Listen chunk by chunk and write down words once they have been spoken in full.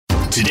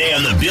Today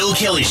on The Bill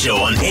Kelly Show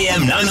on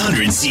AM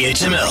 900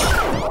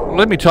 CHML.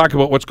 Let me talk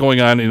about what's going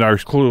on in our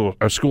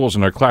schools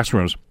and our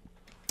classrooms.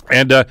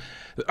 And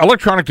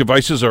electronic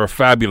devices are a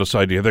fabulous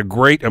idea. They're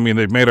great. I mean,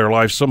 they've made our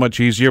lives so much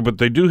easier, but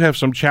they do have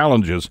some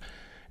challenges.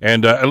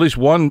 And at least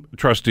one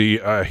trustee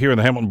here in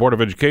the Hamilton Board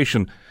of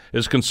Education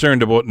is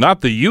concerned about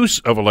not the use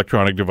of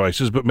electronic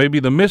devices, but maybe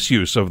the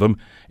misuse of them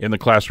in the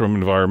classroom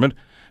environment.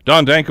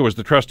 Don Danko is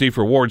the trustee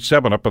for Ward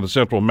 7 up on the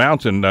Central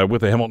Mountain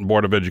with the Hamilton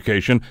Board of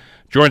Education.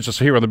 Joins us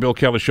here on the Bill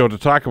Kelly Show to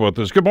talk about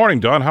this. Good morning,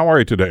 Don. How are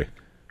you today?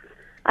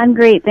 I'm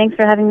great. Thanks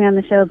for having me on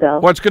the show,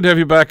 Bill. Well, it's good to have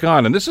you back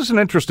on. And this is an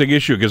interesting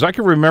issue because I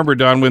can remember,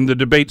 Don, when the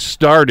debate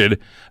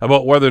started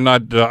about whether or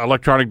not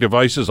electronic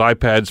devices,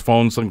 iPads,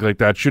 phones, things like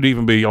that, should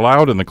even be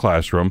allowed in the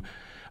classroom.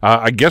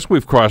 I guess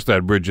we've crossed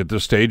that bridge at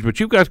this stage, but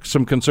you've got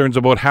some concerns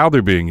about how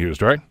they're being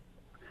used, right?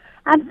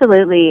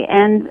 Absolutely.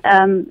 And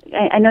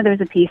I know there was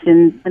a piece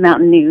in the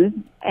Mountain News,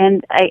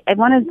 and I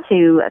wanted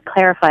to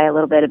clarify a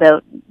little bit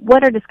about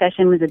what our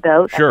discussion was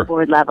about at the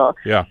board level.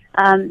 Yeah.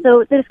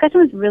 So the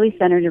discussion was really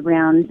centered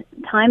around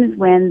times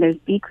when there's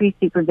decreased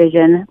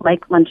supervision,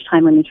 like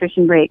lunchtime or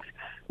nutrition breaks,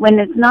 when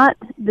it's not,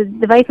 the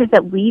devices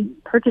that we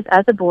purchase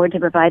as a board to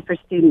provide for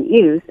student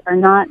use are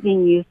not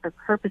being used for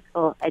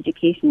purposeful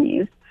education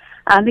use.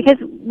 Because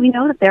we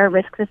know that there are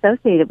risks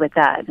associated with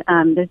that.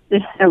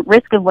 There's a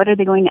risk of what are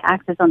they going to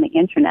access on the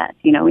internet.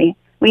 You know,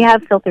 we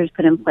have filters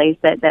put in place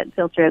that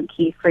filter out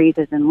key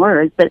phrases and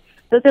words, but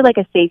those are like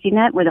a safety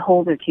net where the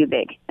holes are too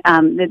big.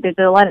 There's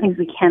a lot of things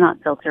we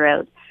cannot filter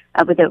out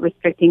without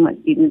restricting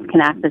what students can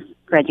access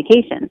for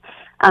education.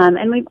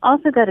 And we've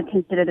also got to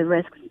consider the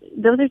risks.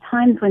 Those are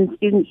times when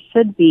students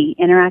should be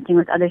interacting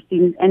with other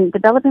students and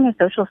developing their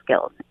social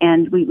skills.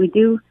 And we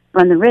do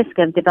run the risk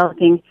of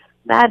developing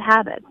bad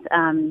habits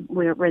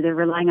where they're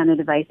relying on their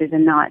devices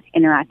and not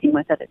interacting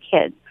with other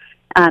kids.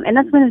 And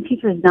that's when the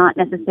teacher is not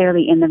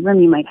necessarily in the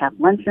room. You might have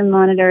lunchroom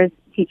monitors.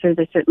 Teachers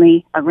are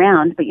certainly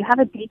around, but you have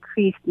a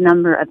decreased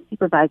number of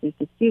supervisors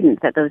to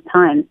students at those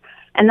times.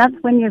 And that's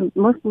when you're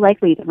most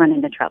likely to run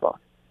into trouble.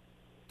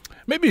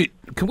 Maybe,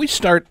 can we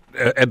start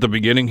at the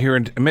beginning here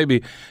and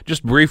maybe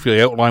just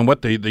briefly outline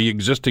what the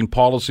existing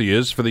policy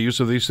is for the use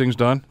of these things,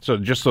 Don? So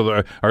just so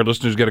that our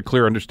listeners get a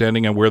clear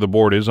understanding of where the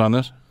board is on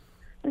this?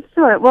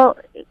 Sure. Well,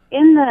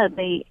 in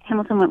the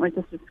Hamilton Wentworth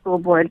District School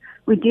Board,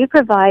 we do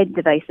provide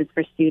devices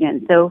for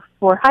students. So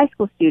for high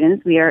school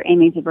students, we are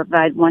aiming to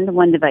provide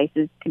one-to-one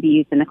devices to be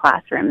used in the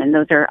classroom, and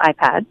those are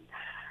iPads.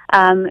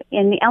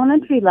 In the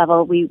elementary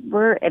level, we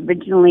were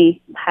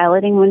originally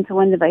piloting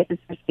one-to-one devices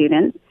for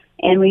students,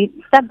 and we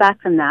stepped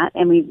back from that,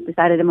 and we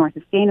decided a more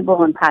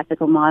sustainable and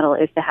practical model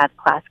is to have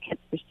class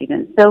kits for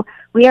students. So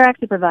we are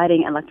actually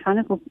providing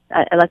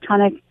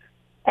electronic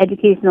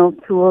educational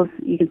tools,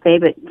 you can say,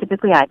 but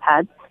typically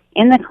iPads,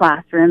 in the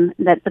classroom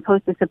that's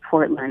supposed to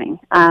support learning.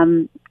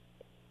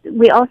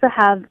 We also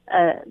have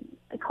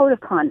a code of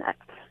conduct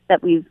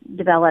that we've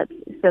developed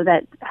so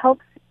that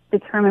helps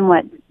determine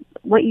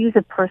what use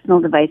of personal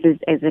devices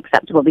is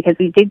acceptable, because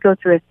we did go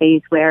through a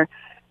phase where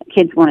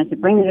kids wanted to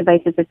bring their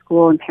devices to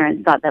school and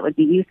parents thought that would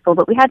be useful,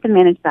 but we had to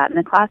manage that in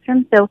the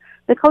classroom. So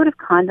the code of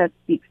conduct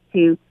speaks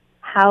to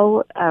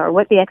how or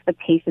what the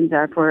expectations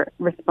are for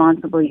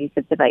responsible use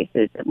of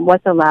devices,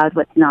 what's allowed,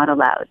 what's not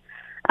allowed.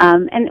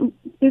 And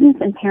students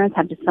and parents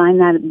have to sign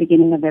that at the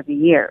beginning of every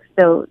year.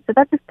 So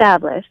that's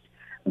established.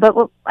 But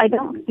I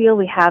don't feel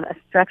we have a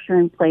structure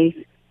in place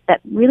that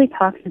really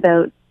talks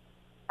about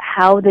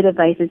how the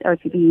devices are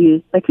to be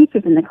used by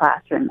teachers in the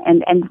classroom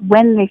and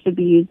when they should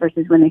be used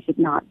versus when they should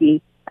not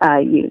be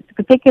used,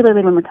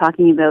 particularly when we're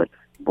talking about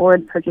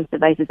board purchase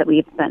devices that we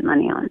have spent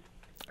money on.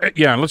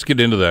 Yeah, and let's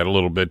get into that a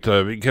little bit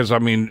because, I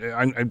mean,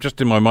 I'm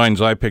just in my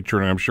mind's eye picture,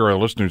 and I'm sure our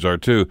listeners are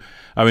too.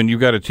 I mean, you've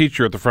got a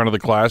teacher at the front of the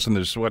class, and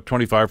there's,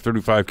 25,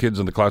 35 kids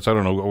in the class? I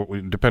don't know,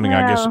 depending,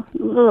 I guess. A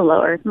little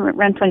lower,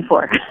 around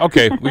 24.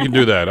 Okay, we can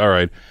do that. All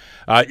right.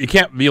 You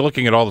can't be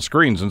looking at all the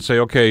screens and say,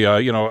 okay,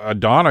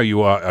 Don, are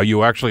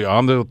you actually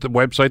on the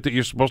website that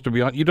you're supposed to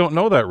be on? You don't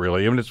know that,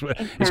 really. I mean,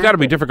 it's got to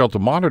be difficult to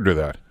monitor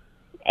that.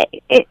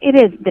 It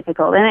is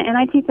difficult, and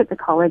I teach at the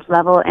college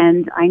level,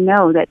 and I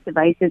know that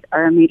devices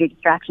are a major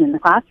distraction in the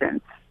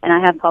classroom. And I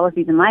have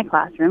policies in my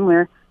classroom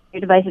where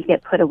your devices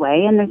get put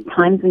away, and there's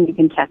times when you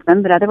can check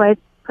them, but otherwise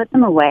put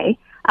them away.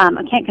 I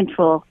can't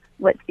control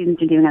what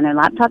students are doing on their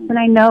laptops, and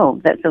I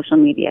know that social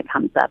media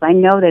comes up. I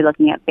know they're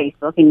looking at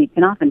Facebook, and you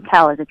can often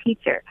tell as a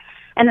teacher.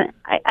 And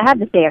I have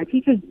to say, our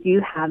teachers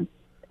do have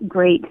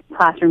great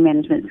classroom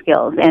management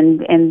skills,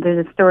 and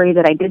there's a story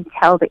that I did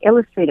tell to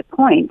illustrate a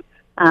point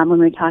when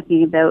we were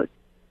talking about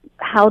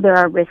how there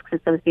are risks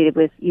associated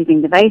with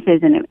using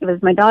devices. And it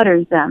was my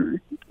daughter's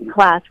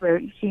class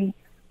where she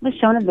was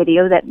shown a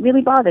video that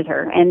really bothered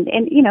her. And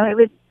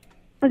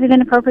was it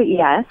inappropriate?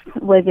 Yes.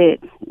 Was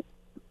it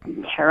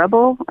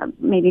terrible?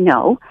 Maybe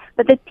no.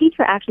 But the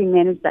teacher actually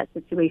managed that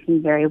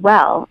situation very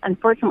well.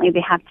 Unfortunately,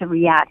 they have to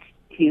react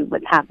to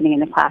what's happening in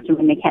the classroom,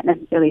 and they can't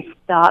necessarily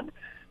stop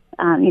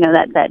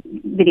that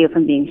video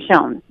from being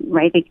shown,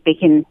 right? They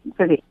can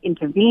sort of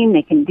intervene,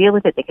 they can deal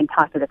with it, they can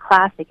talk to the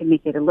class, they can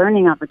make it a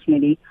learning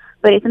opportunity,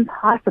 but it's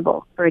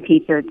impossible for a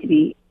teacher to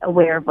be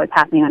aware of what's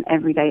happening on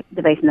every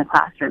device in the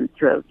classroom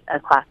throughout a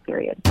class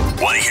period.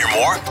 Want to hear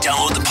more?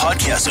 Download the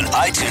podcast on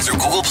iTunes or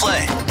Google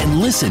Play and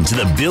listen to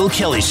The Bill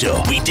Kelly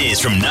Show weekdays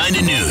from 9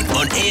 to noon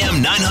on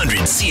AM 900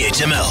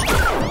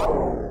 CHML.